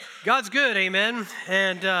God's good, amen.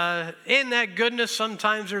 And in that goodness,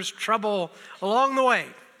 sometimes there's trouble along the way.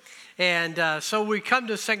 And so we come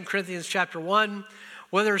to 2 Corinthians chapter 1,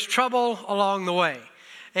 where there's trouble along the way.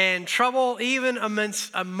 And trouble even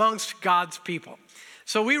amongst God's people.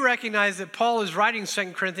 So we recognize that Paul is writing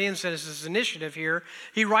 2 Corinthians as his initiative here.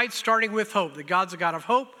 He writes starting with hope, that God's a God of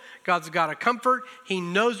hope. God's a God of comfort. He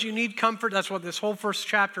knows you need comfort. That's what this whole first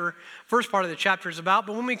part of the chapter is about.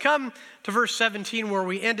 But when we come to verse 17, where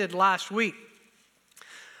we ended last week,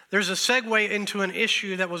 there's a segue into an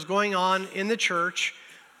issue that was going on in the church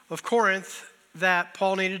of Corinth that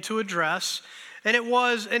Paul needed to address. And it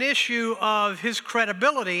was an issue of his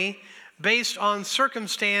credibility based on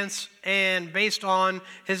circumstance and based on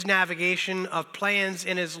his navigation of plans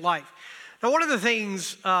in his life. Now, one of the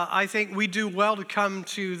things I think we do well to come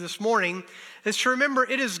to this morning is to remember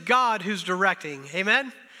it is God who's directing.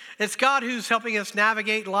 Amen? It's God who's helping us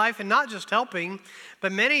navigate life, and not just helping,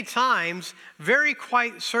 but many times, very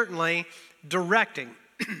quite certainly, directing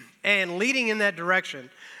and leading in that direction,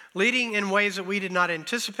 leading in ways that we did not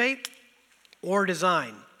anticipate or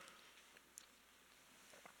design.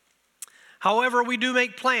 However, we do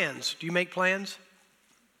make plans. Do you make plans?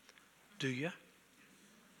 Do you?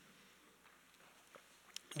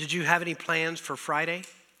 Did you have any plans for Friday?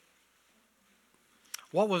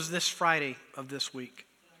 What was this Friday of this week?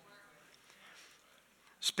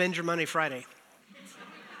 Spend your money Friday.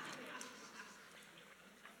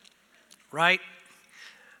 Right?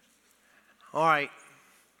 All right,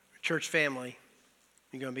 church family,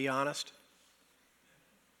 you going to be honest?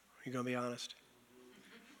 You going to be honest?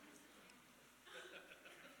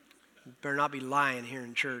 You better not be lying here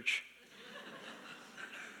in church.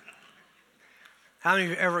 How many of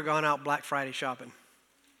you have ever gone out Black Friday shopping?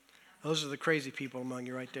 Those are the crazy people among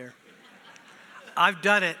you right there. I've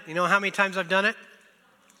done it. You know how many times I've done it?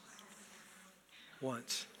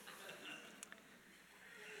 Once.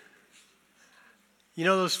 You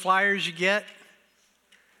know those flyers you get?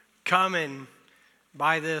 Come and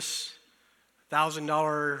buy this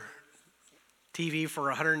 $1,000 TV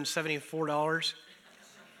for $174.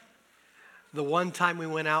 The one time we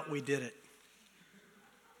went out, we did it.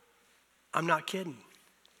 I'm not kidding.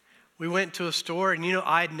 We went to a store, and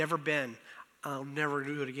I'd never been. I'll never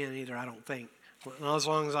do it again either, I don't think. Well, as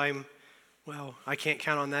long as I can't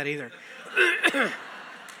count on that either.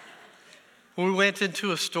 We went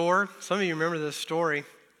into a store. Some of you remember this story.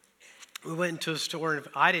 We went into a store, and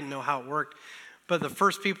I didn't know how it worked. But the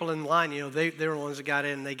first people in line, they were the ones that got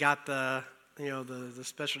in, and they got the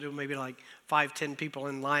special deal, maybe like 5-10 people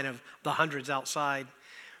in line of the hundreds outside.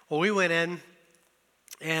 Well, we went in.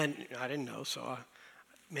 And I didn't know, so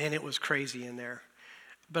man, it was crazy in there.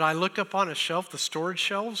 But I looked up on a shelf, the storage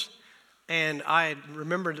shelves, and I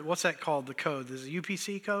remembered, what's that called, the code? Is it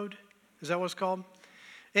UPC code? Is that what it's called?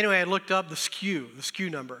 Anyway, I looked up the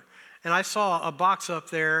SKU number, and I saw a box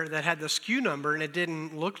up there that had the SKU number, and it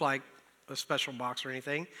didn't look like a special box or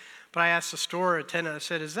anything. But I asked the store attendant, I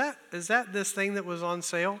said, is that this thing that was on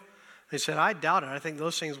sale? They said, I doubt it. I think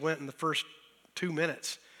those things went in the first 2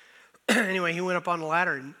 minutes. Anyway, he went up on the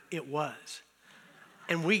ladder, and it was.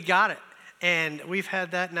 And we got it. And we've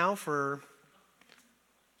had that now for,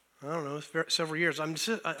 I don't know, several years.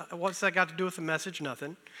 What's that got to do with the message?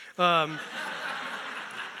 Nothing.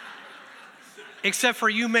 Except for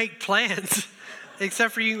you make plans.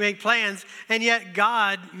 And yet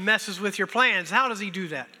God messes with your plans. How does he do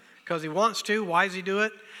that? Because he wants to. Why does he do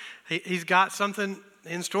it? He's got something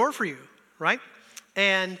in store for you, right?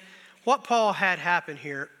 And what Paul had happen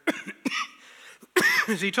here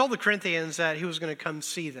is he told the Corinthians that he was going to come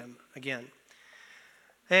see them again.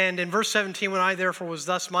 And in verse 17, when I therefore was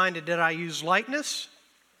thus minded, did I use lightness?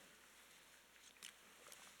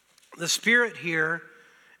 The spirit here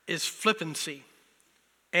is flippancy,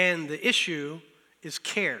 and the issue is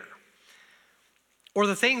care. Or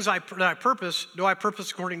the things that I purpose, do I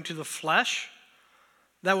purpose according to the flesh?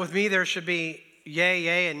 That with me there should be yea,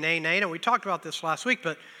 yea, and nay, nay. And we talked about this last week,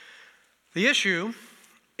 but the issue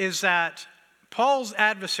is that Paul's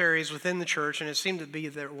adversaries within the church, and it seemed to be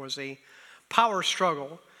there was a power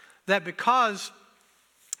struggle, that because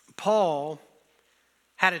Paul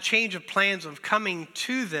had a change of plans of coming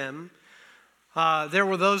to them, there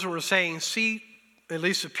were those who were saying, at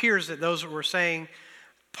least appears that those who were saying,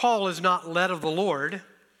 Paul is not led of the Lord,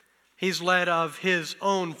 he's led of his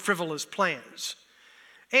own frivolous plans.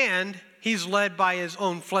 And he's led by his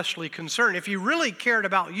own fleshly concern. If he really cared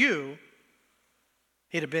about you,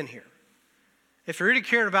 he'd have been here. If he really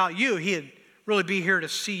cared about you, he'd really be here to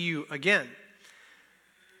see you again.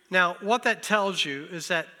 Now, what that tells you is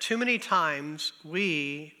that too many times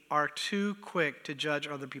we are too quick to judge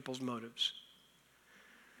other people's motives.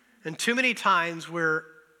 And too many times we're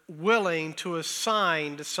willing to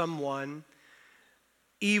assign to someone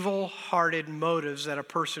evil-hearted motives that a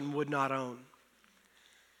person would not own.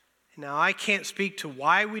 Now, I can't speak to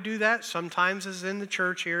why we do that. Sometimes, as in the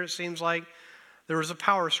church here, it seems like there is a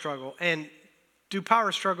power struggle. And do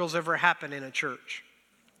power struggles ever happen in a church?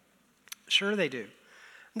 Sure they do.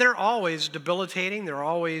 They're always debilitating. They're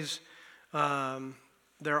always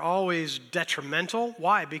detrimental.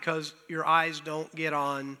 Why? Because your eyes don't get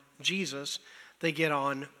on Jesus. They get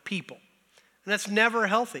on people. And that's never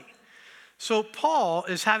healthy. So Paul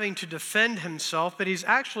is having to defend himself, but he's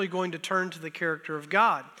actually going to turn to the character of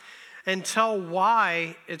God and tell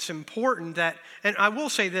why it's important that, and I will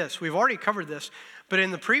say this, we've already covered this, but in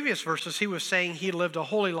the previous verses he was saying he lived a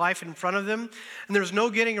holy life in front of them, and there's no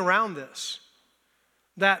getting around this.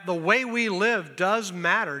 That the way we live does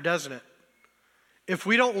matter, doesn't it? If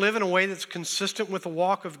we don't live in a way that's consistent with the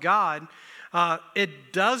walk of God,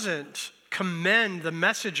 it doesn't commend the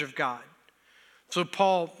message of God. So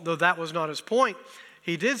Paul, though that was not his point,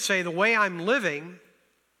 he did say the way I'm living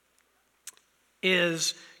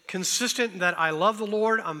is consistent, that I love the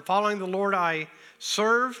Lord, I'm following the Lord I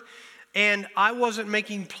serve, and I wasn't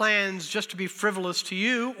making plans just to be frivolous to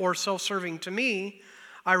you or self-serving to me.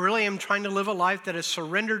 I really am trying to live a life that is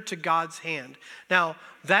surrendered to God's hand. Now,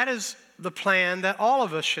 that is the plan that all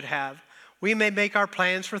of us should have. We may make our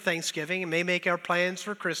plans for Thanksgiving and may make our plans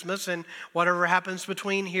for Christmas and whatever happens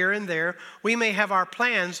between here and there. We may have our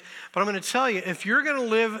plans, but I'm going to tell you, if you're going to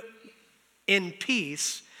live in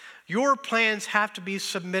peace, your plans have to be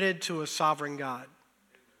submitted to a sovereign God.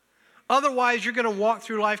 Otherwise, you're going to walk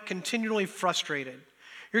through life continually frustrated.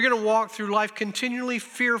 You're going to walk through life continually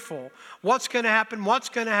fearful. What's going to happen? What's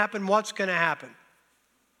going to happen? What's going to happen?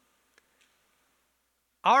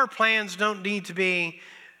 Our plans don't need to be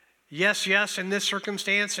yes, yes in this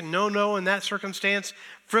circumstance and no, no in that circumstance,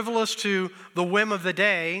 frivolous to the whim of the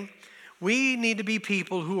day. We need to be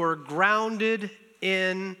people who are grounded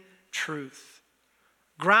in truth,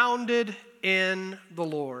 grounded in the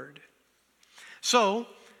Lord. So,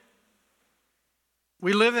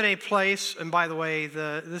 we live in a place, and by the way,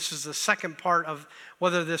 this is the second part of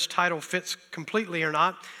whether this title fits completely or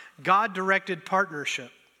not, God-directed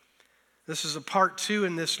partnership. This is a part 2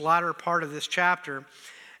 in this latter part of this chapter.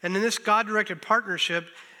 And in this God-directed partnership,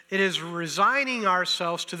 it is resigning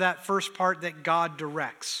ourselves to that first part that God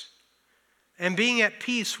directs. And being at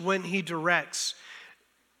peace when He directs.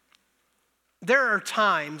 There are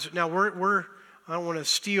times, now I don't want to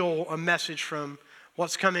steal a message from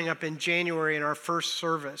what's coming up in January in our first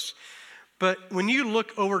service. But when you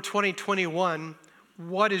look over 2021,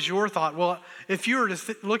 what is your thought? Well, if you were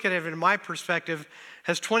to look at it in my perspective,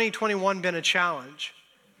 has 2021 been a challenge?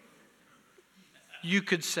 You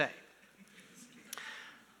could say.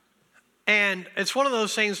 And it's one of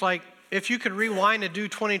those things like, if you could rewind and do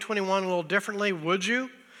 2021 a little differently, would you?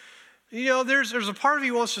 You know, there's a part of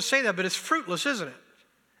you who wants to say that, but it's fruitless, isn't it?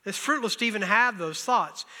 It's fruitless to even have those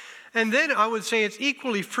thoughts. And then I would say it's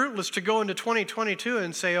equally fruitless to go into 2022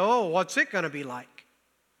 and say, oh, what's it going to be like?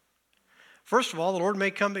 First of all, the Lord may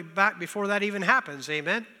come back before that even happens,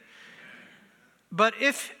 amen? But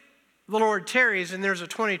if the Lord tarries and there's a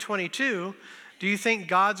 2022, do you think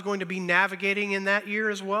God's going to be navigating in that year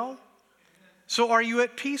as well? So are you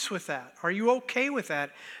at peace with that? Are you okay with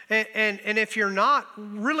that? And if you're not,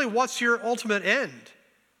 really, what's your ultimate end?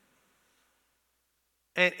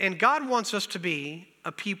 And God wants us to be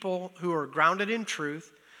a people who are grounded in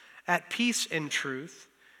truth, at peace in truth,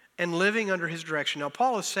 and living under His direction. Now,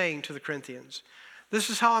 Paul is saying to the Corinthians, this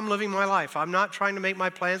is how I'm living my life. I'm not trying to make my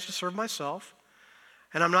plans to serve myself,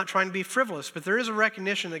 and I'm not trying to be frivolous, but there is a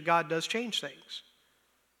recognition that God does change things.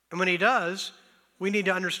 And when He does, we need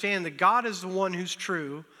to understand that God is the one who's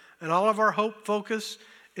true, and all of our hope focus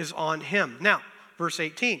is on Him. Now, verse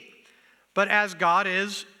 18, but as God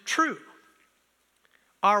is true,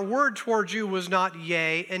 our word towards you was not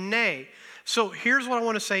yea and nay. So here's what I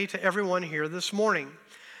want to say to everyone here this morning.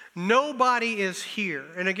 Nobody is here,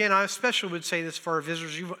 and again, I especially would say this for our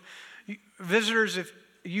visitors. Visitors, if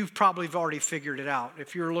you've probably already figured it out.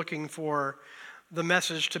 If you're looking for the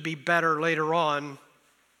message to be better later on,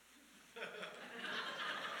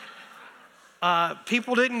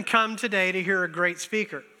 people didn't come today to hear a great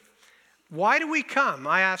speaker. Why do we come?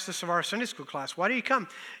 I asked this of our Sunday school class. Why do you come?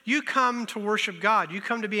 You come to worship God. You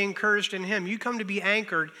come to be encouraged in Him. You come to be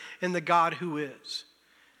anchored in the God who is.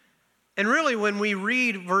 And really, when we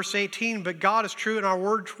read verse 18, but God is true and our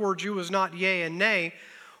word towards you was not yea and nay,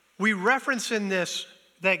 we reference in this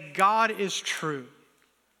that God is true.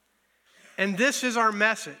 And this is our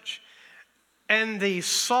message. And the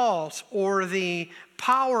salt or the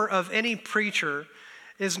power of any preacher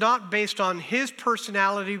is not based on his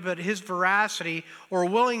personality, but his veracity or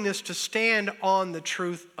willingness to stand on the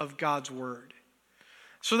truth of God's word.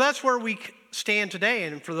 So that's where we stand today.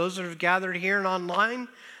 And for those that have gathered here and online,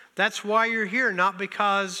 that's why you're here, not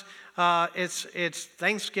because it's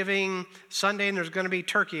Thanksgiving Sunday and there's going to be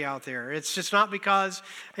turkey out there. It's just not because,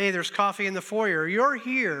 hey, there's coffee in the foyer. You're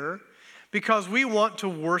here because we want to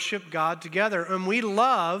worship God together, and we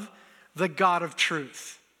love the God of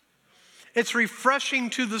truth. It's refreshing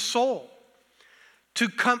to the soul to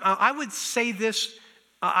come. I would say this,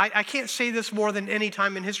 I can't say this more than any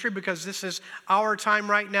time in history because this is our time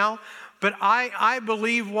right now, but I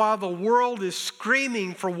believe while the world is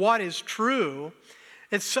screaming for what is true,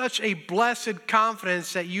 it's such a blessed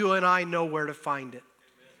confidence that you and I know where to find it.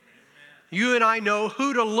 You and I know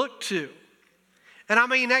who to look to. And I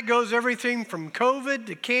mean, that goes everything from COVID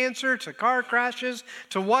to cancer to car crashes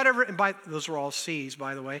to whatever. And those were all C's,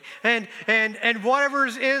 by the way. And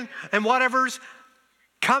whatever's in and whatever's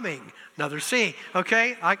coming. Another C.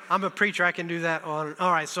 Okay, I'm a preacher. I can do that on.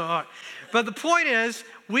 All right. So, all right. But the point is,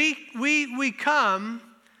 we come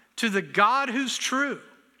to the God who's true,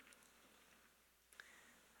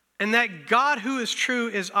 and that God who is true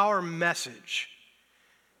is our message,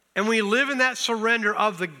 and we live in that surrender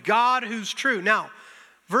of the God who's true. Now.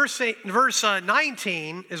 Verse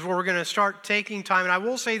 19 is where we're going to start taking time. And I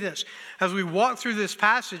will say this, as we walk through this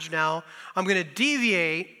passage now, I'm going to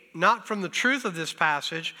deviate not from the truth of this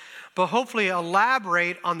passage, but hopefully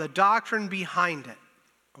elaborate on the doctrine behind it.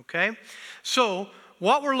 Okay? So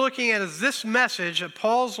what we're looking at is this message of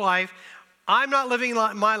Paul's life. I'm not living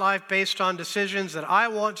my life based on decisions that I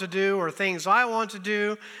want to do or things I want to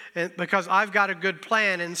do because I've got a good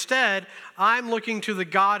plan. Instead, I'm looking to the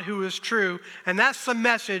God who is true, and that's the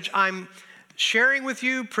message I'm sharing with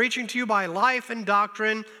you, preaching to you by life and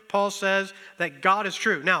doctrine. Paul says that God is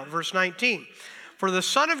true. Now, verse 19, for the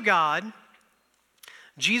Son of God,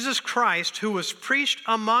 Jesus Christ, who was preached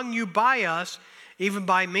among you by us, even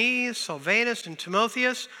by me, Silvanus, and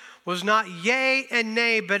Timotheus, was not yea and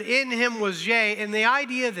nay, but in him was yea. And the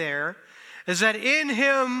idea there is that in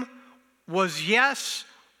him was yes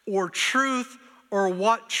or truth or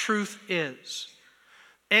what truth is.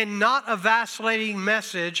 And not a vacillating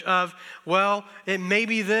message of, well, it may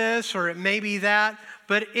be this or it may be that,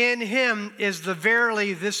 but in him is the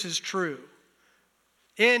verily this is true.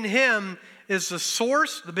 In him is the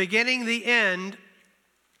source, the beginning, the end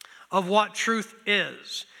of what truth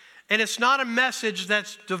is. And it's not a message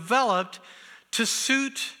that's developed to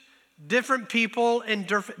suit different people in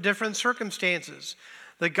different circumstances.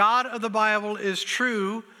 The God of the Bible is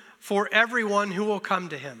true for everyone who will come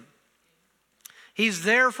to him. He's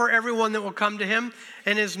there for everyone that will come to him,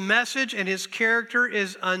 and his message and his character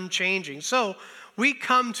is unchanging. So we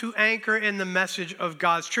come to anchor in the message of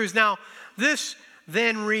God's truth. Now, this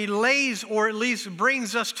then relays, or at least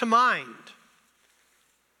brings us to mind,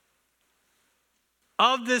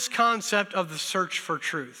 of this concept of the search for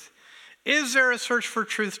truth. Is there a search for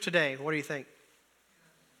truth today? What do you think?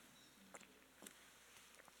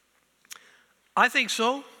 I think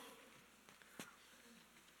so.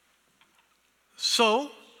 So,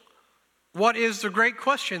 what is the great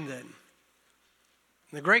question then?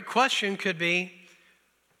 The great question could be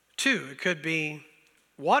two. It could be,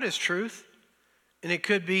 what is truth? And it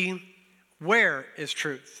could be, where is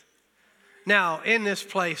truth? Now, in this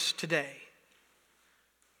place today,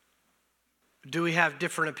 do we have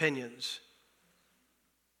different opinions?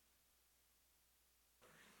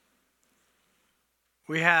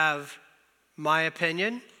 We have my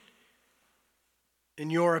opinion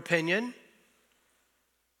and your opinion.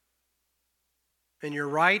 And you're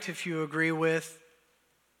right if you agree with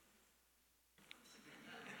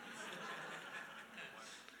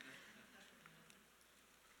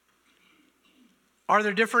Are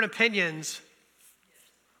there different opinions?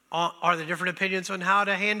 Are there different opinions on how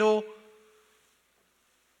to handle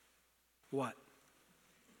what?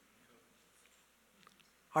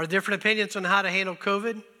 Are there different opinions on how to handle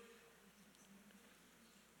COVID?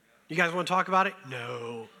 You guys want to talk about it?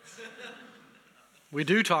 No. We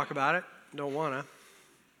do talk about it. Don't want to.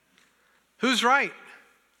 Who's right?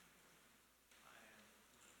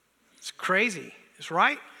 It's crazy. It's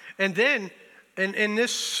right. And then in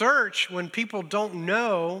this search, when people don't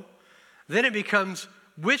know, then it becomes,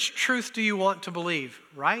 which truth do you want to believe,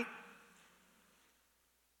 right?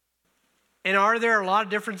 And are there a lot of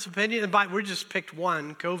different opinions? And we just picked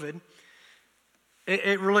one, COVID.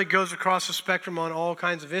 It really goes across the spectrum on all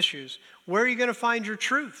kinds of issues. Where are you going to find your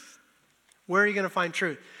truth? Where are you going to find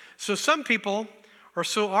truth? So some people are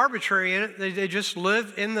so arbitrary in it, they just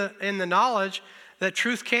live in the knowledge that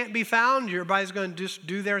truth can't be found. Everybody's going to just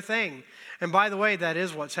do their thing. And by the way, that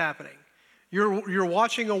is what's happening. You're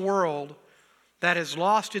watching a world that has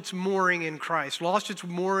lost its mooring in Christ, lost its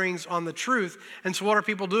moorings on the truth. And so what are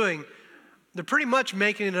people doing? They're pretty much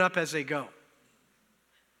making it up as they go.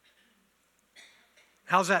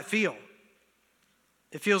 How's that feel?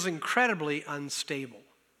 It feels incredibly unstable.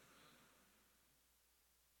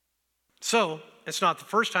 So, it's not the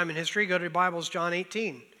first time in history. Go to your Bibles, John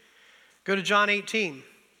 18. Go to John 18.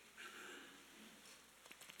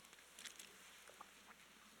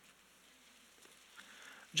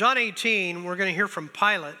 John 18, we're going to hear from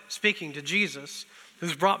Pilate speaking to Jesus,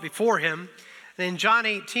 who's brought before him. And in John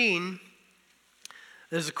 18,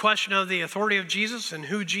 there's a question of the authority of Jesus and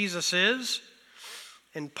who Jesus is.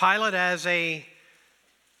 And Pilate as a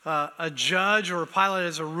judge, or Pilate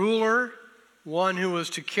as a ruler, one who was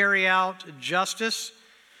to carry out justice,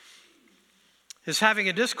 is having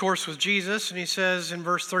a discourse with Jesus. And he says in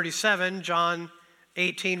verse 37, John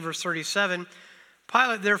 18, verse 37,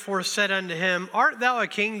 Pilate therefore said unto him, Art thou a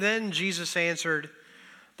king then? Jesus answered,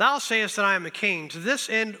 Thou sayest that I am a king. To this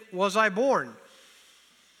end was I born.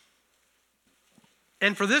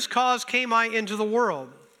 And for this cause came I into the world,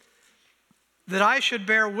 that I should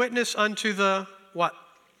bear witness unto the what?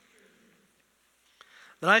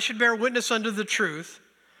 That I should bear witness unto the truth.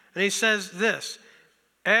 And he says this,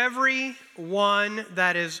 every one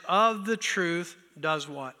that is of the truth does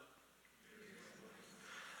what?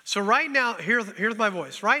 So right now, here's my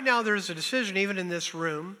voice. Right now there's a decision, even in this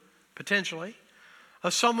room, potentially,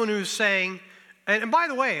 of someone who's saying, and by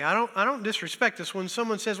the way, I don't disrespect this, when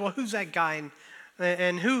someone says, well, who's that guy?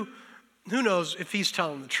 And who knows if he's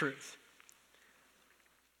telling the truth?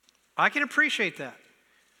 I can appreciate that.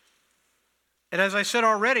 And as I said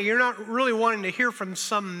already, you're not really wanting to hear from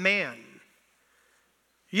some man.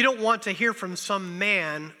 You don't want to hear from some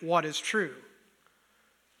man what is true.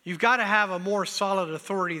 You've got to have a more solid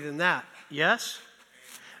authority than that. Yes?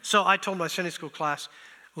 So I told my Sunday school class,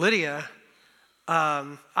 Lydia,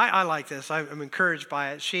 I like this. I'm encouraged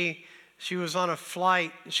by it. She was on a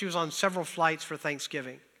flight. She was on several flights for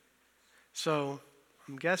Thanksgiving. So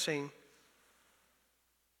I'm guessing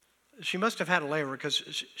she must have had a layover,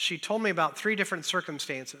 because she told me about 3 different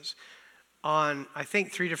circumstances on, I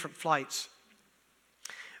think, 3 different flights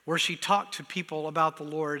where she talked to people about the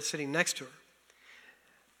Lord sitting next to her.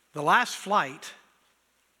 The last flight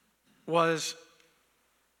was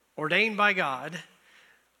ordained by God,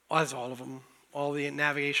 as all of them, all the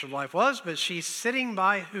navigation of life was, but she's sitting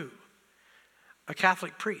by who? A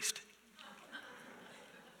Catholic priest.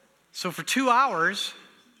 So for 2 hours,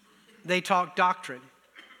 they talked doctrine.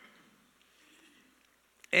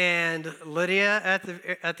 And Lydia,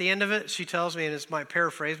 at the end of it, she tells me, and it's my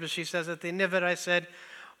paraphrase, but she says, at the end of it, I said,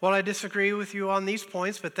 well, I disagree with you on these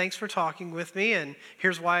points, but thanks for talking with me, and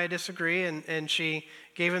here's why I disagree. And she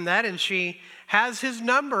gave him that, and she has his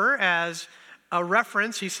number as a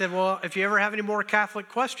reference. He said, well, if you ever have any more Catholic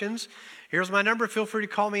questions, here's my number. Feel free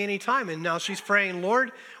to call me anytime. And now she's praying,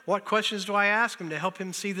 Lord, what questions do I ask him to help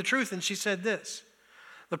him see the truth? And she said this,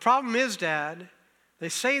 the problem is, Dad, they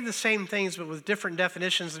say the same things, but with different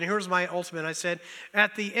definitions. And here's my ultimate. I said,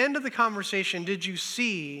 at the end of the conversation, did you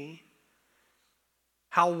see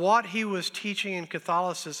how what he was teaching in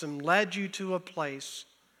Catholicism led you to a place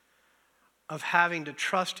of having to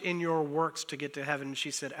trust in your works to get to heaven? And she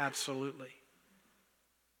said, absolutely.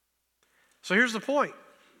 So here's the point.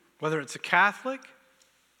 Whether it's a Catholic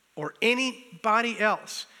or anybody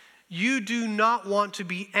else, you do not want to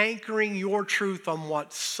be anchoring your truth on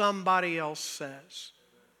what somebody else says.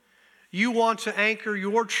 You want to anchor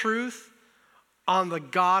your truth on the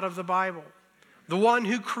God of the Bible, the one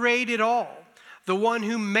who created all, the one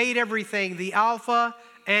who made everything, the Alpha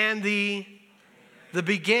and the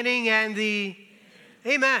beginning and the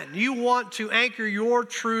Amen. You want to anchor your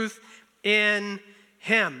truth in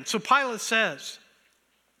him. So Pilate says,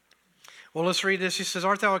 well, let's read this. He says,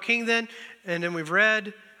 art thou a king then? And then we've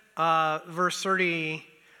read verse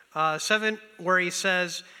 37, where he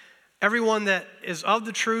says, everyone that is of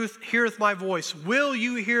the truth heareth my voice. Will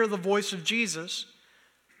you hear the voice of Jesus?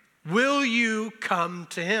 Will you come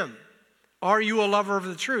to him? Are you a lover of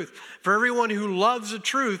the truth? For everyone who loves the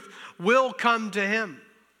truth will come to him.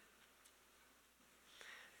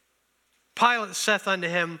 Pilate saith unto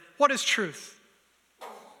him, what is truth?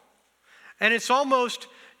 And it's almost,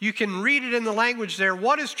 you can read it in the language there.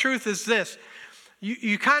 What is truth is this.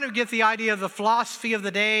 You kind of get the idea of the philosophy of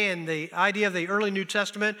the day and the idea of the early New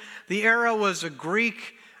Testament. The era was a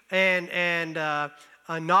Greek and a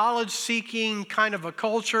knowledge-seeking kind of a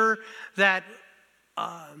culture that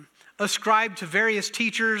ascribe to various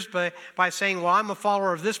teachers by saying, well, I'm a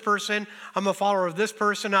follower of this person, I'm a follower of this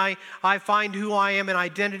person, I find who I am in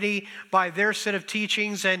identity by their set of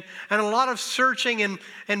teachings, and a lot of searching,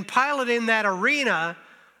 and Pilate in that arena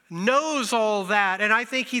knows all that, and I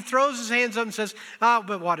think he throws his hands up and says,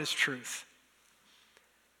 but what is truth?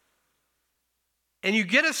 And you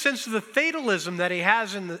get a sense of the fatalism that he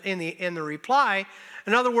has in the reply.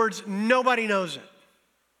 In other words, nobody knows it.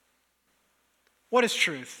 What is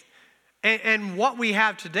truth? And what we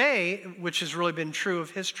have today, which has really been true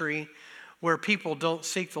of history, where people don't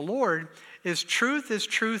seek the Lord, is truth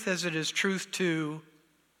as it is truth to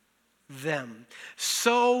them.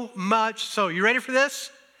 So much so. You ready for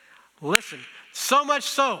this? Listen. So much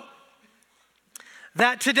so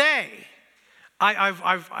that today,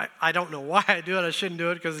 I don't know why I do it. I shouldn't do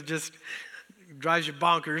it because it just drives you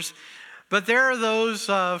bonkers. But there are those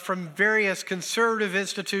from various conservative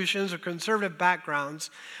institutions or conservative backgrounds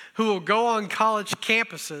who will go on college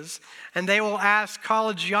campuses and they will ask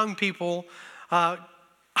college young people, I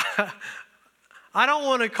don't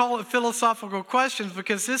want to call it philosophical questions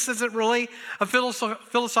because this isn't really a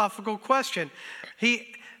philosophical question.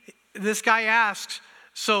 This guy asks,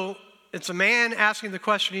 so it's a man asking the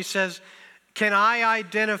question, he says, can I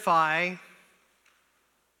identify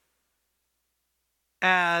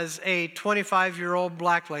as a 25-year-old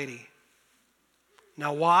black lady?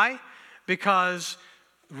 Now why? Because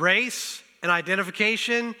race and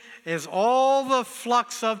identification is all the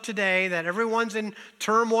flux of today that everyone's in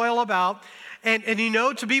turmoil about. And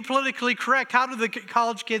to be politically correct, how do the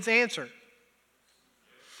college kids answer?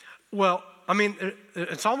 Well, I mean,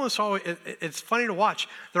 it's almost always, it's funny to watch.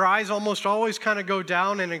 Their eyes almost always kind of go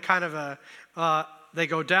down and in kind of they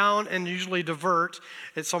go down and usually divert.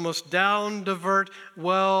 It's almost down, divert.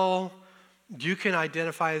 Well, you can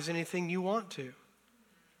identify as anything you want to.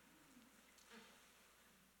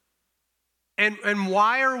 And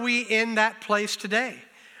why are we in that place today?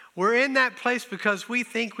 We're in that place because we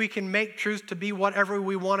think we can make truth to be whatever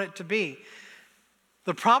we want it to be.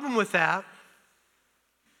 The problem with that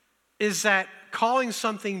is that calling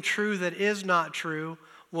something true that is not true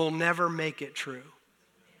will never make it true.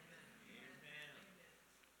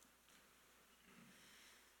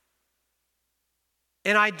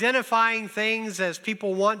 And identifying things as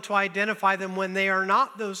people want to identify them when they are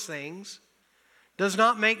not those things does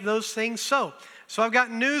not make those things so. So I've got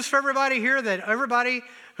news for everybody here that everybody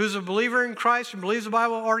who's a believer in Christ and believes the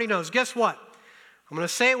Bible already knows. Guess what? I'm going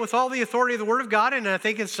to say it with all the authority of the Word of God, and I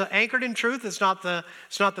think it's anchored in truth. It's not the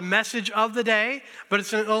message of the day, but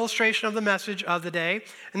it's an illustration of the message of the day.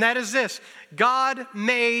 And that is this: God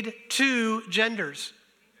made two genders.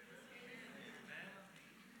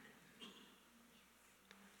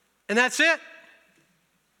 And that's it.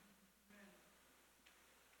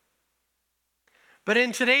 But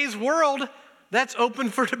in today's world, that's open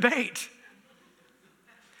for debate.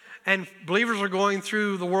 And believers are going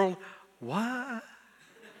through the world, what?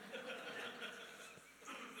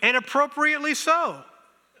 And appropriately so.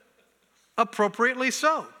 Appropriately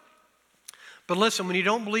so. But listen, when you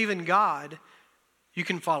don't believe in God, you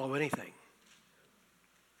can follow anything.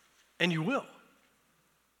 And you will.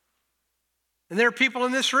 And there are people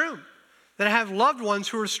in this room that have loved ones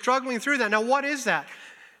who are struggling through that. Now, what is that?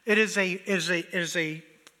 It is a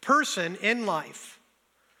person in life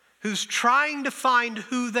who's trying to find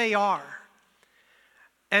who they are.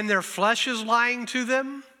 And their flesh is lying to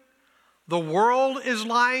them. The world is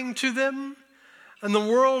lying to them. And the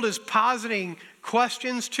world is positing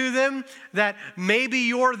questions to them that maybe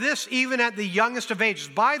you're this even at the youngest of ages.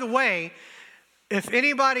 By the way, if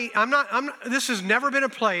anybody, this has never been a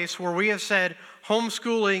place where we have said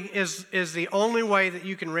homeschooling is the only way that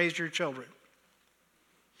you can raise your children.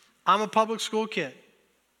 I'm a public school kid.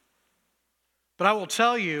 But I will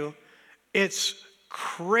tell you, it's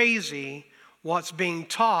crazy what's being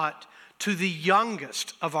taught to the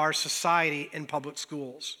youngest of our society in public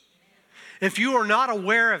schools. If you are not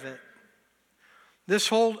aware of it, this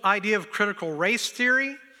whole idea of critical race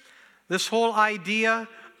theory, this whole idea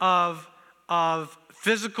of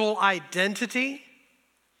physical identity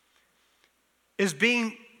is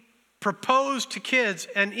being proposed to kids.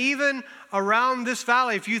 And even around this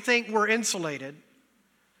valley, if you think we're insulated,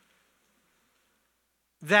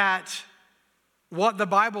 that what the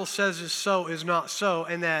Bible says is so is not so,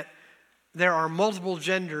 and that there are multiple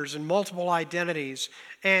genders and multiple identities.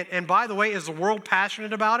 And by the way, is the world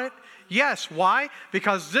passionate about it? Yes. Why?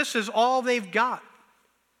 Because this is all they've got.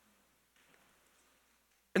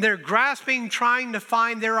 And they're grasping, trying to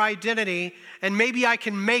find their identity, and maybe I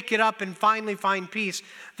can make it up and finally find peace.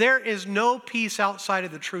 There is no peace outside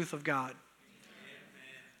of the truth of God.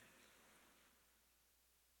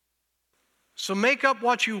 So make up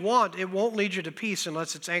what you want. It won't lead you to peace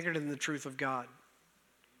unless it's anchored in the truth of God.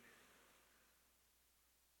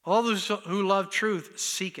 All those who love truth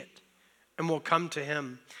seek it and will come to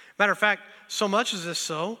him. Matter of fact, so much is this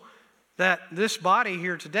so that this body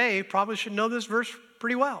here today probably should know this verse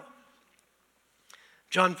pretty well.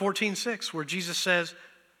 John 14:6, where Jesus says,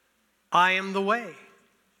 I am the way,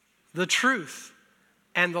 the truth,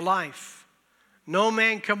 and the life. No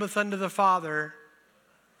man cometh unto the Father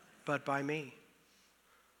but by me.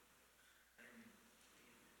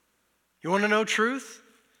 You want to know truth?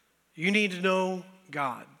 You need to know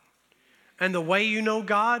God. And the way you know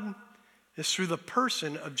God is through the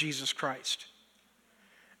person of Jesus Christ.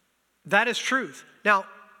 That is truth. Now,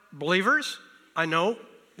 believers, I know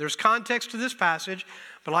there's context to this passage,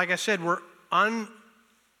 but like I said, we're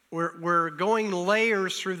going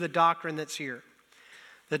layers through the doctrine that's here.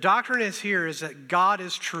 The doctrine is here is that God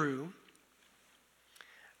is true,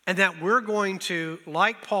 and that we're going to,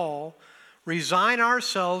 like Paul, resign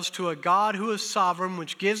ourselves to a God who is sovereign,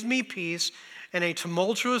 which gives me peace in a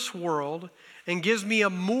tumultuous world and gives me a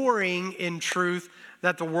mooring in truth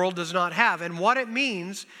that the world does not have. And what it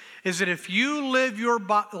means is that if you live your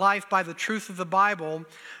life by the truth of the Bible,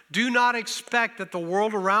 do not expect that the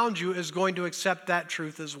world around you is going to accept that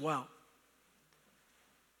truth as well.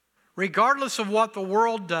 Regardless of what the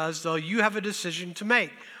world does, though, you have a decision to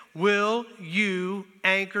make. Will you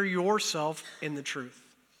anchor yourself in the truth?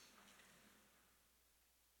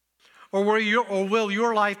 Or will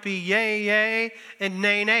your life be yay, yay, and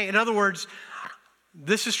nay, nay? In other words,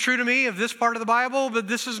 this is true to me of this part of the Bible, but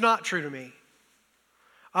this is not true to me.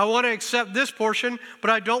 I want to accept this portion,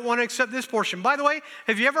 but I don't want to accept this portion. By the way,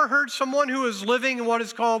 have you ever heard someone who is living in what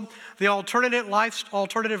is called the alternative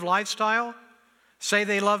lifestyle say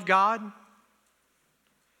they love God?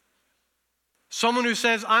 Someone who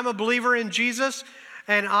says, I'm a believer in Jesus,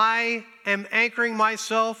 and I am anchoring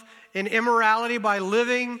myself in immorality by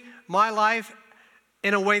living my life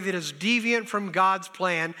in a way that is deviant from God's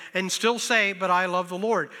plan, and still say, but I love the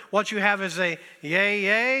Lord. What you have is a yay,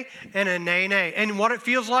 yay, and a nay, nay. And what it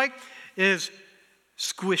feels like is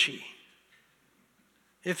squishy.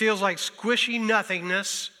 It feels like squishy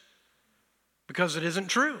nothingness because it isn't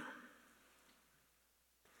true.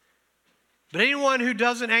 But anyone who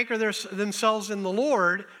doesn't anchor themselves in the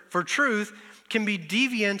Lord for truth can be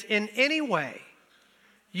deviant in any way.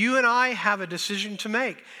 You and I have a decision to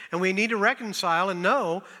make, and we need to reconcile and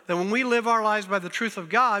know that when we live our lives by the truth of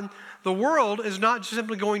God, the world is not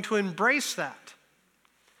simply going to embrace that.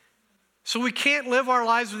 So we can't live our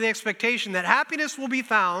lives with the expectation that happiness will be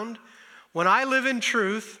found when I live in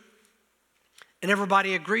truth and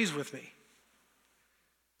everybody agrees with me.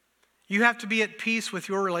 You have to be at peace with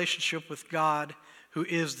your relationship with God, who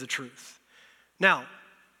is the truth. Now,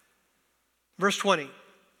 verse 20.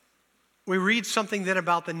 We read something then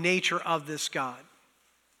about the nature of this God.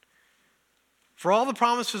 For all the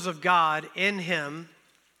promises of God in him,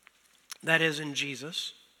 that is in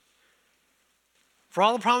Jesus, for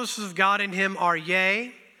all the promises of God in him are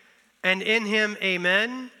yea, and in him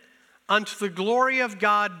amen, unto the glory of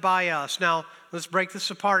God by us. Now, let's break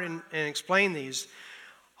this apart and explain these.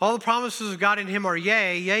 All the promises of God in him are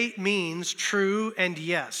yea. Yea means true and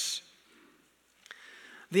yes.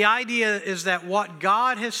 The idea is that what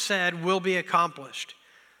God has said will be accomplished.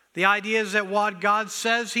 The idea is that what God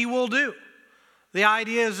says he will do. The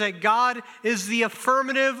idea is that God is the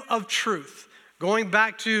affirmative of truth. Going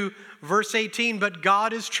back to verse 18, but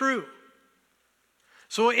God is true.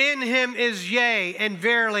 So in him is yea and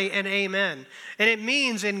verily and amen. And it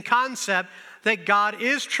means in concept that God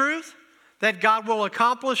is truth, that God will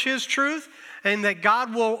accomplish his truth, and that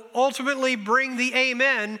God will ultimately bring the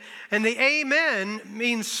amen. And the amen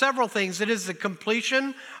means several things. It is the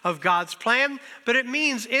completion of God's plan, but it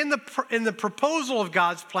means in the proposal of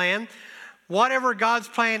God's plan, whatever God's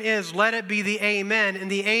plan is, let it be the amen.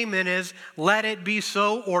 And the amen is, let it be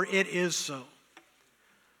so, or it is so.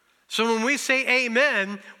 So when we say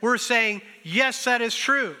amen, we're saying, yes, that is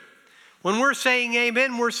true. When we're saying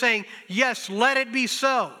amen, we're saying, yes, let it be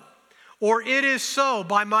so. Or it is so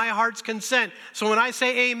by my heart's consent. So when I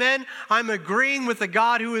say amen, I'm agreeing with the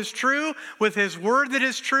God who is true, with his word that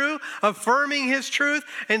is true, affirming his truth,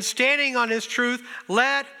 and standing on his truth.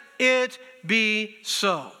 Let it be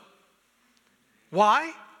so.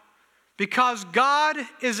 Why? Because God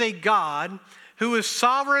is a God who is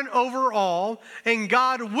sovereign over all, and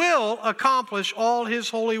God will accomplish all his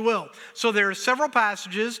holy will. So there are several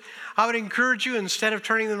passages. I would encourage you, instead of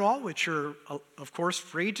turning them all, which you're, of course,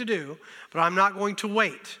 free to do, but I'm not going to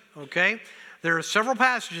wait, okay? There are several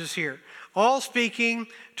passages here, all speaking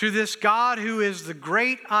to this God who is the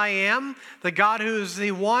great I am, the God who is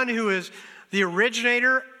the one who is the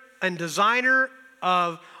originator and designer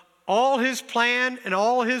of all his plan and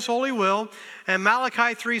all his holy will. And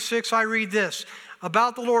Malachi 3:6, I read this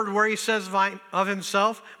about the Lord, where he says of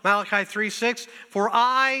himself, Malachi 3:6, "For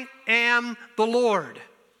I am the Lord,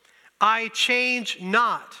 I change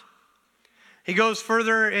not." He goes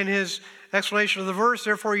further in his explanation of the verse,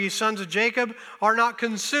 "Therefore ye sons of Jacob are not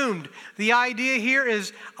consumed." The idea here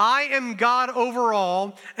is I am God over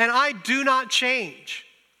all, and I do not change.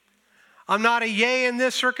 I'm not a yea in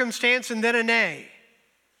this circumstance and then a nay.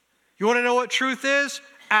 You want to know what truth is?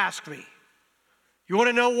 Ask me. You want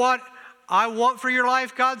to know what I want for your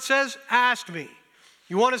life, God says? Ask me.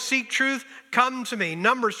 You want to seek truth? Come to me.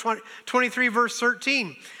 Numbers 23 verse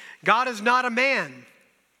 13. God is not a man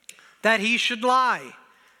that he should lie,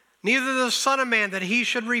 neither the Son of Man that he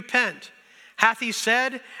should repent. Hath he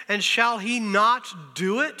said, and shall he not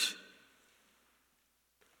do it?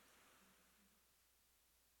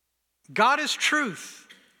 God is truth.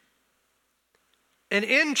 And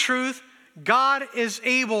in truth, God is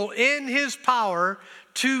able in his power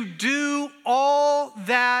to do all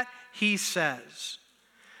that he says.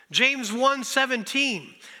 James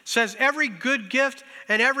 1:17 says, "Every good gift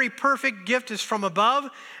and every perfect gift is from above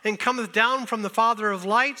and cometh down from the Father of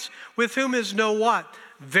lights, with whom is no" what?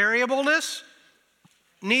 "Variableness,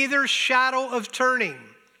 neither shadow of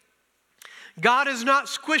turning." God is not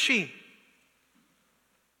squishy.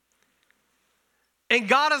 And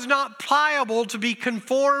God is not pliable to be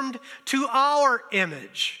conformed to our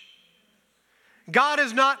image. God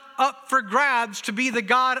is not up for grabs to be the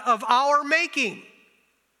God of our making.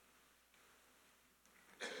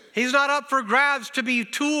 He's not up for grabs to be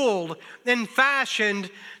tooled and fashioned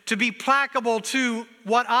to be placable to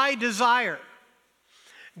what I desire.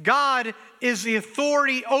 God is the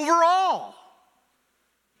authority over all.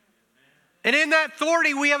 And in that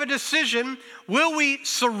authority, we have a decision. Will we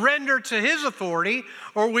surrender to his authority,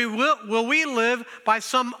 or will we live by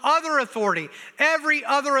some other authority? Every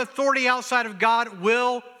other authority outside of God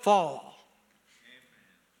will fall.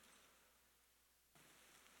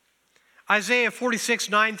 Amen. Isaiah 46,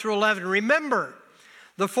 9 through 11. "Remember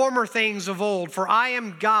the former things of old, for I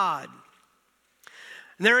am God.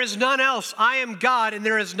 And there is none else. I am God, and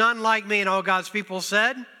there is none like me." And all God's people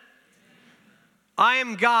said, "I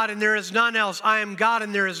am God, and there is none else. I am God,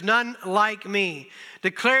 and there is none like me.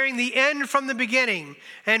 Declaring the end from the beginning,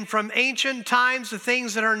 and from ancient times the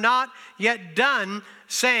things that are not yet done,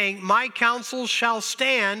 saying, my counsel shall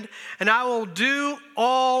stand, and I will do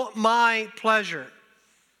all my pleasure."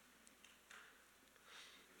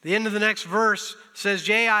 The end of the next verse says,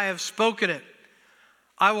 "Yea, I have spoken it.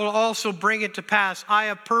 I will also bring it to pass. I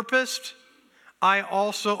have purposed, I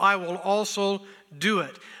will also do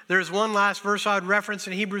it." There's one last verse I would reference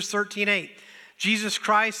in Hebrews 13:8. Jesus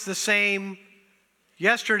Christ the same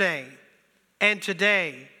yesterday and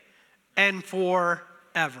today and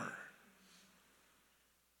forever.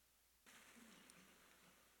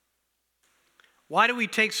 Why do we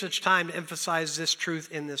take such time to emphasize this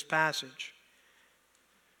truth in this passage?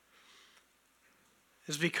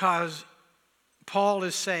 It's because Paul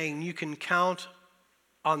is saying you can count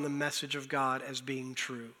on the message of God as being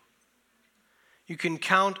true. You can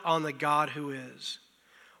count on the God who is.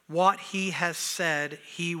 What he has said,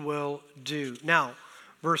 he will do. Now,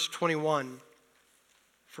 verse 21,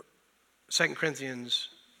 2 Corinthians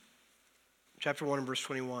chapter 1 and verse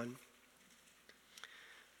 21.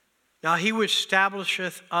 "Now he which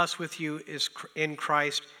establisheth us with you is in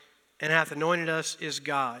Christ, and hath anointed us is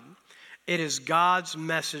God." It is God's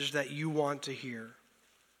message that you want to hear.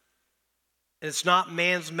 It's not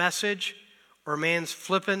man's message or man's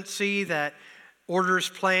flippancy that orders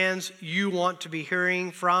plans. You want to be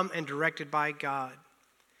hearing from and directed by God.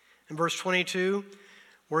 In verse 22,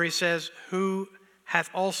 where he says, "Who hath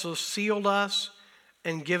also sealed us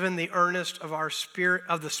and given the earnest of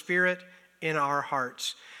the Spirit in our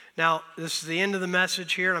hearts." Now, this is the end of the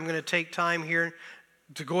message here, and I'm going to take time here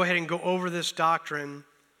to go ahead and go over this doctrine.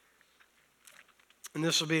 And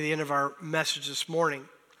this will be the end of our message this morning.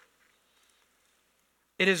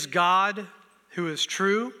 It is God who is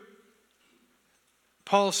true.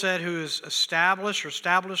 Paul said, who has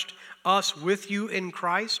established us with you in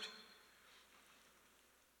Christ.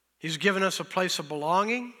 He's given us a place of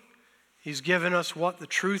belonging. He's given us what the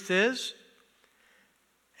truth is.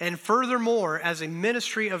 And furthermore, as a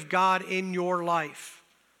ministry of God in your life,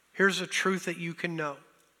 here's a truth that you can know.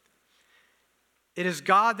 It is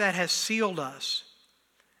God that has sealed us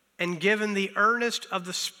and given the earnest of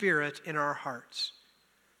the Spirit in our hearts.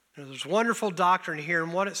 Now, there's wonderful doctrine here,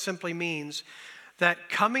 and what it simply means that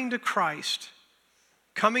coming to Christ,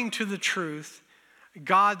 coming to the truth,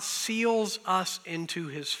 God seals us into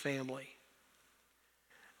his family.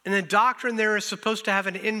 And the doctrine there is supposed to have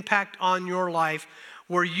an impact on your life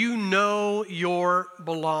where you know your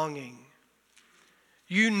belonging.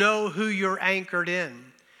 You know who you're anchored in.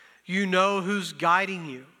 You know who's guiding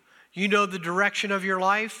you. You know the direction of your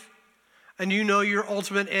life, and you know your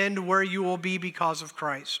ultimate end where you will be because of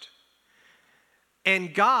Christ.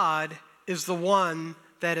 And God is the one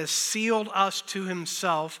that has sealed us to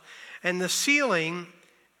himself. And the sealing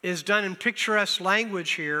is done in picturesque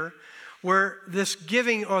language here, where this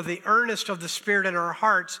giving or the earnest of the Spirit in our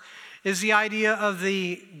hearts is the idea of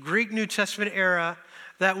the Greek New Testament era,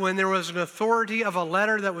 that when there was an authority of a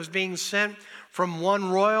letter that was being sent from one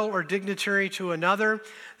royal or dignitary to another,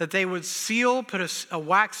 that they would seal, put a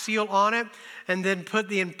wax seal on it, and then put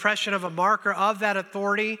the impression of a marker of that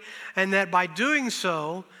authority, and that by doing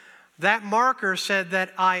so, that marker said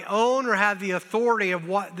that I own or have the authority of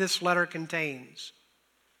what this letter contains.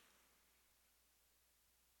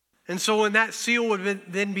 And so when that seal would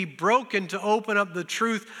then be broken to open up the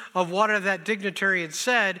truth of what that dignitary had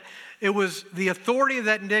said, it was the authority of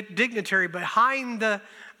that dignitary behind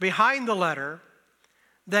the letter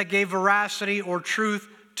that gave veracity or truth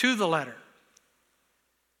to the letter.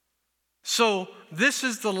 So this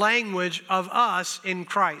is the language of us in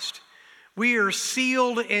Christ. We are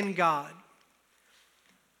sealed in God.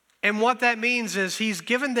 And what that means is he's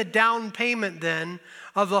given the down payment then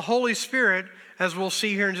of the Holy Spirit, as we'll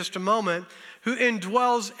see here in just a moment, who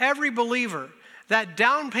indwells every believer. That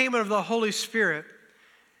down payment of the Holy Spirit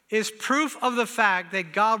is proof of the fact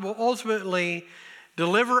that God will ultimately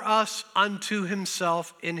deliver us unto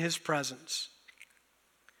himself in his presence.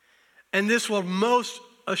 And this will most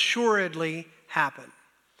assuredly happen.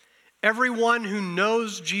 Everyone who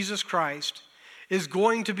knows Jesus Christ is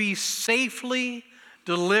going to be safely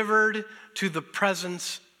delivered to the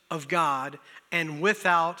presence of God and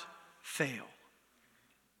without fail.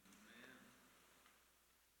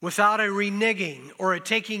 Without a reneging or a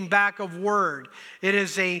taking back of word. It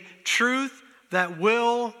is a truth that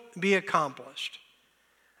will be accomplished.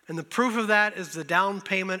 And the proof of that is the down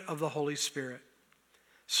payment of the Holy Spirit.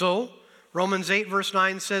 So, Romans 8 verse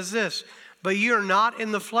 9 says this, but ye are not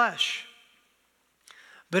in the flesh,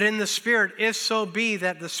 but in the Spirit, if so be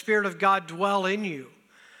that the Spirit of God dwell in you.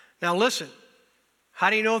 Now listen, how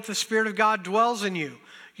do you know if the Spirit of God dwells in you?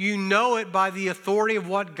 You know it by the authority of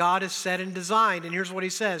what God has said and designed. And here's what he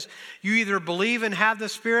says. You either believe and have the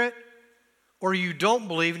Spirit, or you don't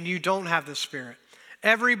believe and you don't have the Spirit.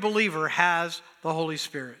 Every believer has the Holy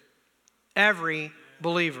Spirit. Every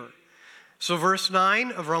believer. So verse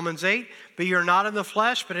 9 of Romans 8, but you're not in the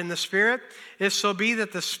flesh, but in the Spirit, if so be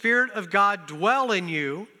that the Spirit of God dwell in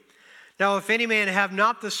you. Now if any man have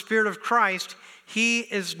not the Spirit of Christ, he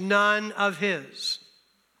is none of his.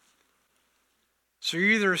 So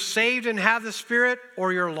you're either saved and have the Spirit,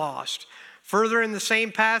 or you're lost. Further in the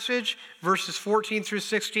same passage, verses 14 through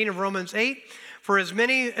 16 of Romans 8, for as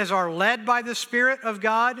many as are led by the Spirit of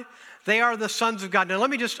God, they are the sons of God. Now let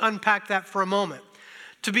me just unpack that for a moment.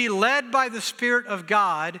 To be led by the Spirit of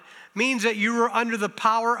God means that you are under the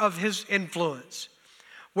power of his influence.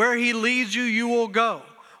 Where he leads you, you will go.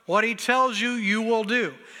 What he tells you, you will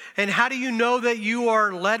do. And how do you know that you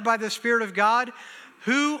are led by the Spirit of God?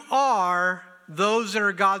 Who are those that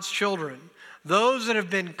are God's children? Those that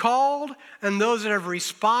have been called and those that have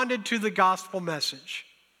responded to the gospel message.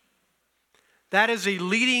 That is a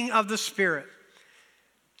leading of the Spirit.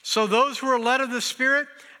 So those who are led of the Spirit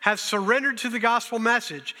have surrendered to the gospel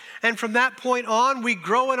message. And from that point on, we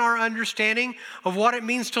grow in our understanding of what it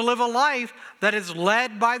means to live a life that is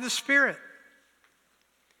led by the Spirit.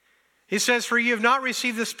 He says, for ye have not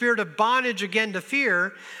received the spirit of bondage again to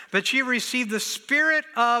fear, but ye have received the spirit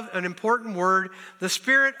of, an important word, the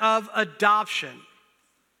spirit of adoption.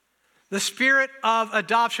 The spirit of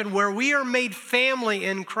adoption, where we are made family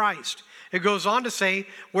in Christ. It goes on to say,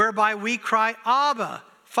 whereby we cry, Abba,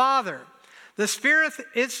 Father. The Spirit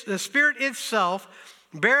itself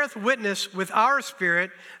beareth witness with our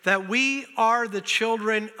spirit that we are the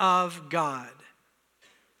children of God.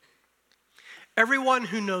 Everyone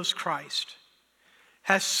who knows Christ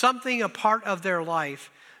has something a part of their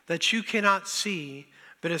life that you cannot see,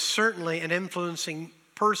 but is certainly an influencing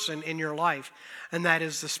person in your life, and that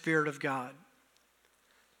is the Spirit of God.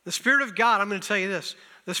 The Spirit of God, I'm going to tell you this,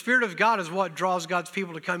 the Spirit of God is what draws God's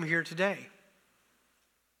people to come here today.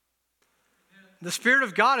 The Spirit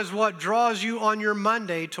of God is what draws you on your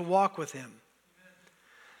Monday to walk with him.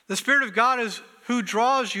 The Spirit of God is who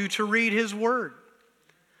draws you to read his word.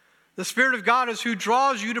 The Spirit of God is who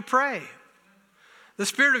draws you to pray. The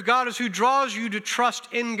Spirit of God is who draws you to trust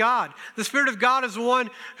in God. The Spirit of God is the one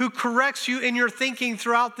who corrects you in your thinking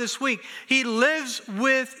throughout this week. He lives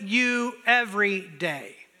with you every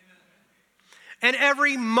day. and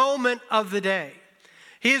every moment of the day.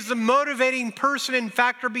 He is the motivating person and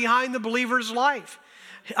factor behind the believer's life.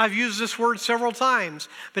 I've used this word several times,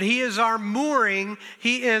 but He is our mooring,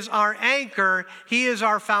 He is our anchor, He is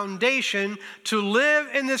our foundation to live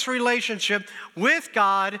in this relationship with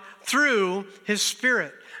God through His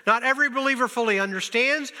Spirit. Not every believer fully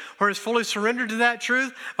understands or is fully surrendered to that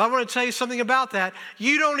truth, but I want to tell you something about that.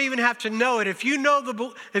 You don't even have to know it. If you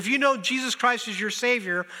know Jesus Christ is your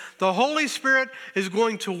Savior, the Holy Spirit is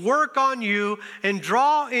going to work on you and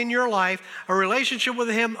draw in your life a relationship with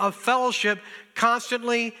Him of fellowship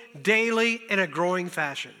constantly, daily, in a growing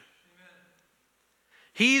fashion. Amen.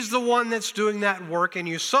 He's the one that's doing that work in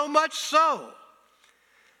you, so much so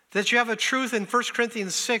that you have a truth in 1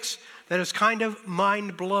 Corinthians 6 that is kind of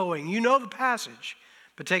mind-blowing. You know the passage,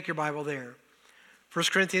 but take your Bible there. 1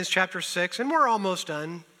 Corinthians chapter 6, and we're almost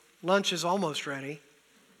done. Lunch is almost ready.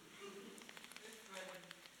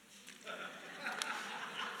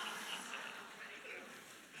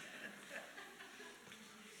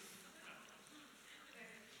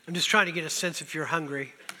 I'm just trying to get a sense if you're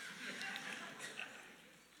hungry.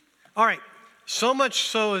 All right, so much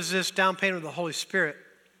so is this down payment of the Holy Spirit.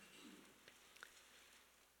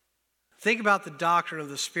 Think about the doctrine of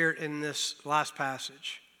the Spirit in this last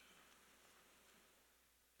passage.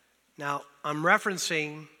 Now, I'm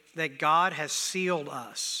referencing that God has sealed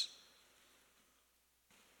us,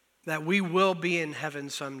 that we will be in heaven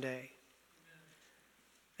someday.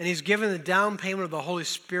 And He's given the down payment of the Holy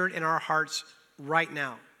Spirit in our hearts right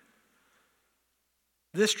now.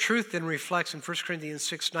 This truth then reflects in 1 Corinthians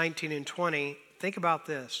 6, 19 and 20. Think about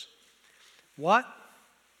this. What?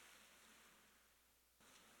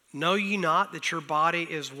 Know ye not that your body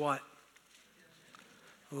is what?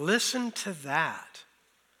 Listen to that.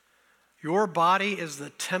 Your body is the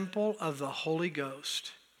temple of the Holy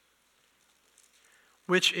Ghost,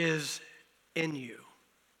 which is in you,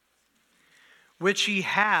 which ye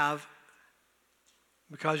have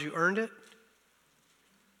because you earned it,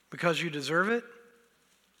 because you deserve it.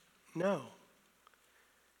 No.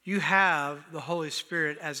 You have the Holy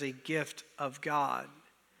Spirit as a gift of God.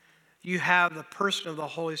 You have the person of the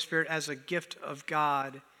Holy Spirit as a gift of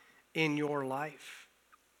God in your life.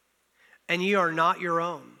 And ye are not your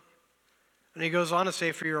own. And he goes on to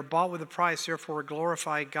say, for you are bought with a price, therefore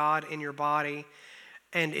glorify God in your body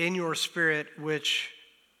and in your spirit, which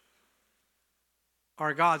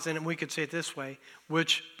are God's. And we could say it this way,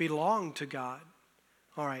 which belong to God.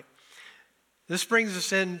 All right. This brings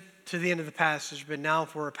us in to the end of the passage, but now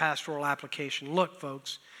for a pastoral application. Look,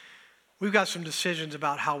 folks, we've got some decisions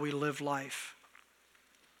about how we live life.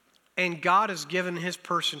 And God has given His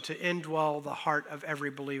person to indwell the heart of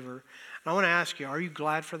every believer. And I want to ask you, are you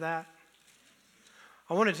glad for that?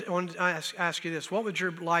 I want to ask you this. What would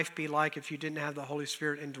your life be like if you didn't have the Holy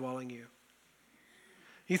Spirit indwelling you?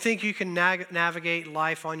 You think you can navigate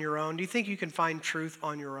life on your own? Do you think you can find truth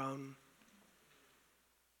on your own?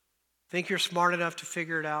 Think you're smart enough to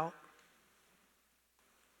figure it out?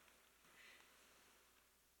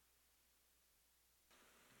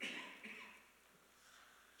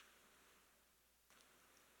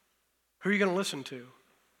 Who are you going to listen to?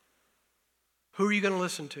 Who are you going to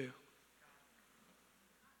listen to?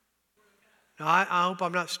 Now, I hope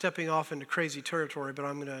I'm not stepping off into crazy territory, but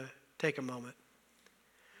I'm going to take a moment.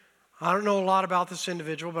 I don't know a lot about this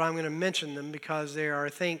individual, but I'm going to mention them because they are, I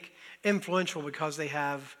think, influential because they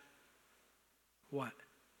have what?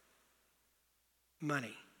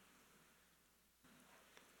 Money.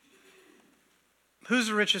 Who's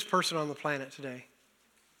the richest person on the planet today?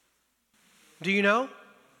 Do you know?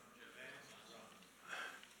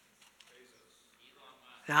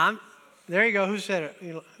 Now, there you go. Who said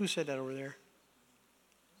it? Who said that over there?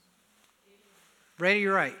 Brady,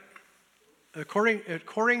 you're right.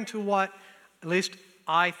 According to what, at least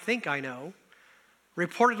I think I know,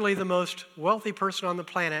 reportedly the most wealthy person on the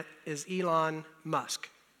planet is Elon Musk.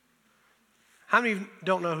 How many of you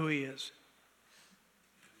don't know who he is?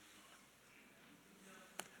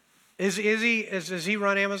 Does he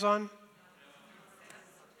run Amazon?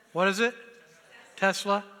 What is it?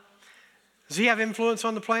 Tesla? Does he have influence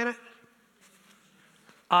on the planet?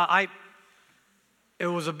 It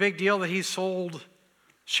was a big deal that he sold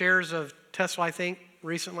shares of Tesla, I think,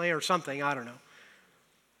 recently or something. I don't know.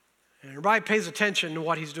 And everybody pays attention to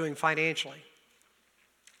what he's doing financially.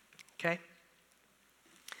 Okay?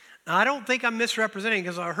 Now, I don't think I'm misrepresenting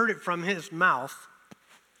because I heard it from his mouth.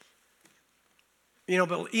 You know,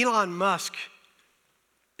 but Elon Musk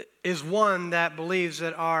is one that believes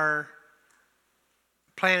that our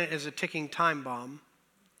planet is a ticking time bomb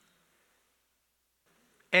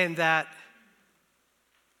and that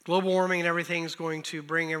global warming and everything is going to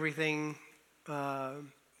bring everything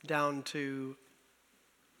down to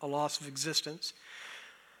a loss of existence.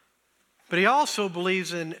 But he also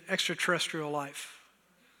believes in extraterrestrial life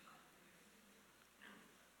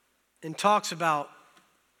and talks about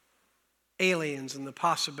aliens and the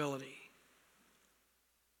possibility.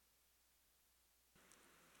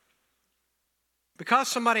 Because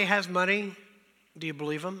somebody has money, do you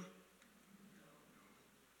believe them?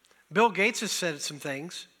 Bill Gates has said some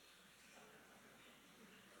things.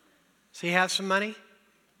 Does he have some money?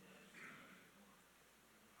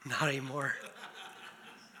 Not anymore.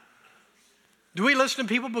 Do we listen to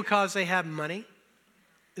people because they have money?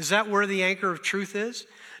 Is that where the anchor of truth is?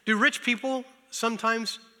 Do rich people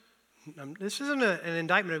sometimes, this isn't an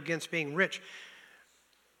indictment against being rich,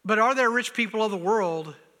 but are there rich people of the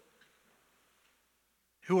world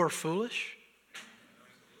who are foolish?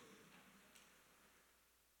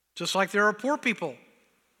 Just like there are poor people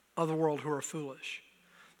of the world who are foolish.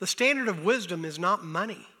 The standard of wisdom is not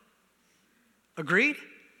money. Agreed?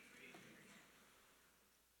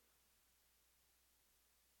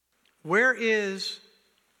 Where is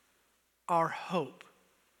our hope?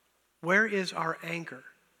 Where is our anchor?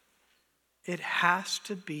 It has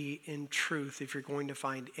to be in truth if you're going to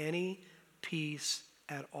find any peace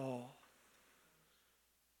at all.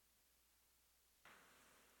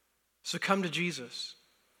 So come to Jesus,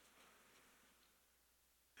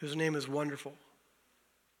 whose name is Wonderful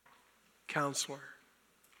Counselor.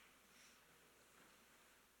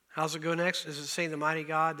 How's it go next? Does it say the mighty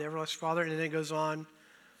God, the everlasting Father? And then it goes on,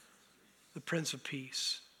 the Prince of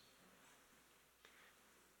Peace.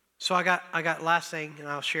 So I got last thing, and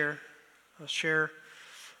I'll share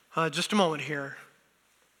just a moment here.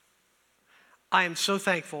 I am so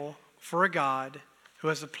thankful for a God who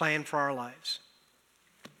has a plan for our lives.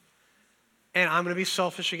 And I'm going to be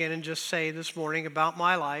selfish again and just say this morning about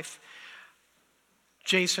my life.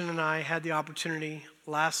 Jason and I had the opportunity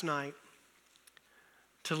last night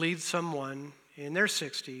to lead someone in their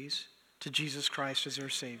 60s to Jesus Christ as their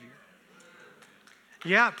Savior.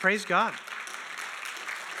 Yeah, praise God.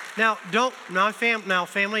 Now,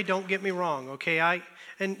 family, don't get me wrong, okay?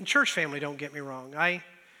 And church family, don't get me wrong. And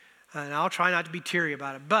I'll try not to be teary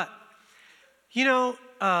about it. But,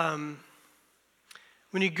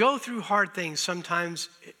 when you go through hard things, sometimes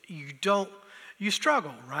you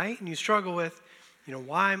struggle, right? And you struggle with,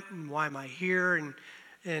 why am I here?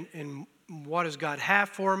 And what does God have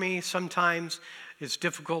for me? Sometimes it's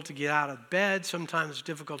difficult to get out of bed. Sometimes it's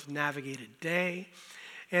difficult to navigate a day.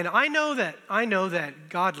 And I know that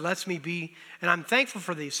God lets me be, and I'm thankful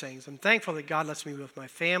for these things. I'm thankful that God lets me be with my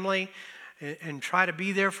family and try to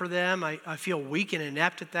be there for them. I feel weak and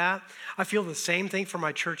inept at that. I feel the same thing for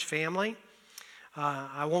my church family.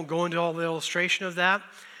 I won't go into all the illustration of that.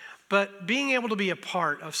 But being able to be a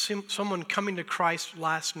part of someone coming to Christ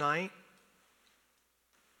last night,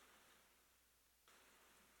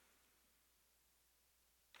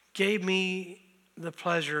 gave me the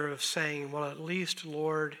pleasure of saying, well, at least,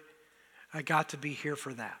 Lord, I got to be here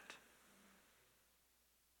for that.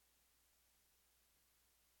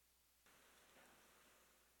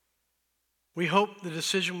 We hope the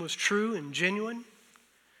decision was true and genuine.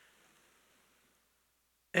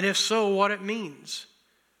 And if so, what it means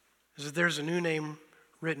is that there's a new name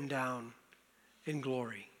written down in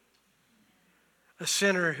glory. A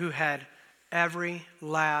sinner who had every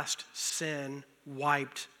last sin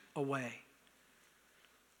wiped away.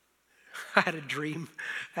 I had a dream.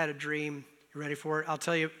 You ready for it? I'll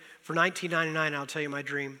tell you, for $19.99, I'll tell you my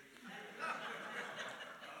dream.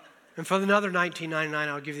 And for another $19.99,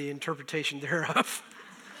 I'll give you the interpretation thereof.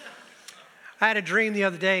 I had a dream the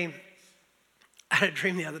other day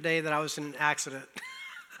that I was in an accident.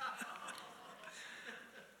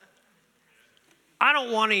 I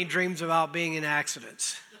don't want any dreams about being in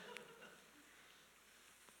accidents.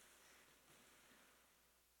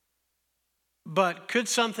 But could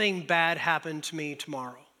something bad happen to me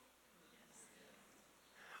tomorrow?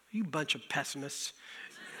 You bunch of pessimists.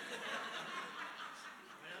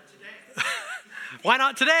 Why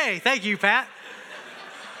not today? Thank you, Pat.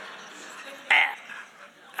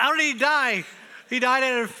 How did he die? He died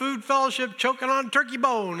at a food fellowship choking on turkey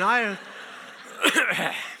bone. And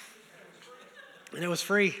it was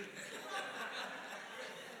free.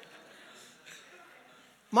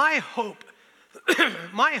 My hope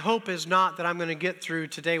is not that I'm going to get through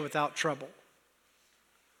today without trouble.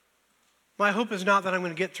 My hope is not that I'm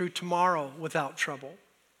going to get through tomorrow without trouble.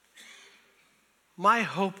 My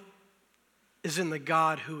hope is in the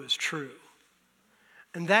God who is true.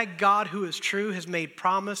 And that God who is true has made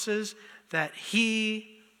promises that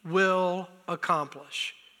he will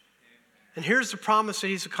accomplish. And here's the promise that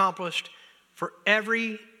he's accomplished for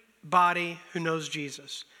every body who knows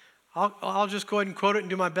Jesus. I'll just go ahead and quote it and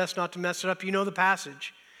do my best not to mess it up. You know the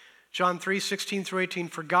passage. John 3:16-18.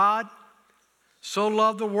 For God so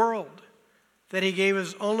loved the world that he gave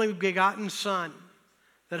his only begotten Son,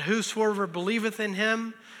 that whosoever believeth in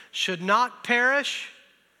him should not perish,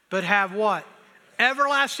 but have what?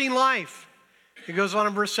 Everlasting life. He goes on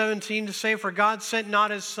in verse 17 to say, for God sent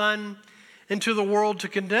not his Son into the world to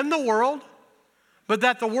condemn the world, but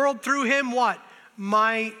that the world through him what?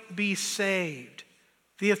 Might be saved.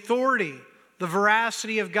 The authority, the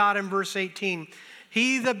veracity of God in verse 18.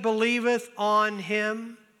 He that believeth on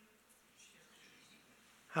him.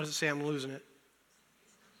 How does it say? I'm losing it.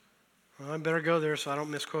 Well, I better go there so I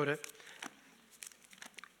don't misquote it.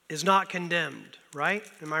 Is not condemned, right?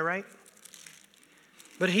 Am I right?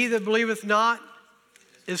 But he that believeth not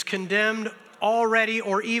is condemned already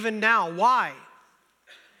or even now. Why?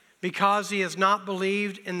 Because he has not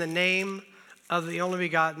believed in the name of the only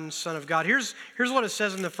begotten Son of God. Here's what it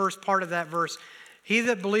says in the first part of that verse. He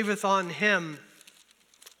that believeth on him,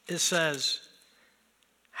 it says,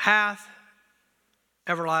 hath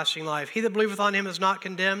everlasting life. He that believeth on him is not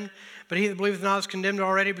condemned, but he that believeth not is condemned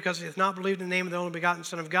already, because he hath not believed in the name of the only begotten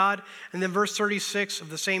Son of God. And then verse 36 of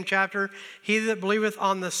the same chapter, he that believeth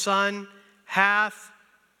on the Son hath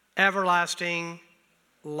everlasting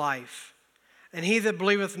life. And he that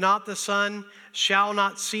believeth not the Son shall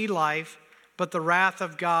not see life, but the wrath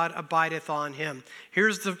of God abideth on him.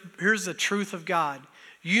 Here's the truth of God.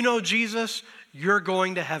 You know Jesus, you're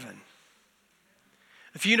going to heaven.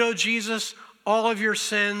 If you know Jesus, all of your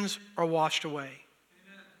sins are washed away.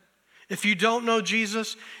 Amen. If you don't know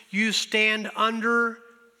Jesus, you stand under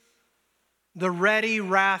the ready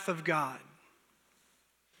wrath of God.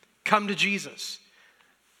 Come to Jesus.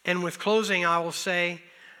 And with closing, I will say,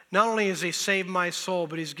 not only has he saved my soul,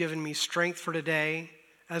 but he's given me strength for today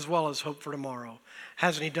as well as hope for tomorrow.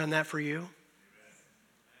 Hasn't he done that for you? Amen.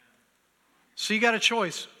 So you got a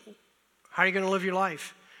choice. How are you going to live your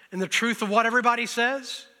life? In the truth of what everybody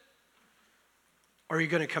says? Or are you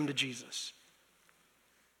going to come to Jesus?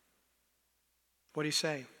 What do you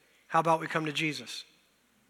say? How about we come to Jesus?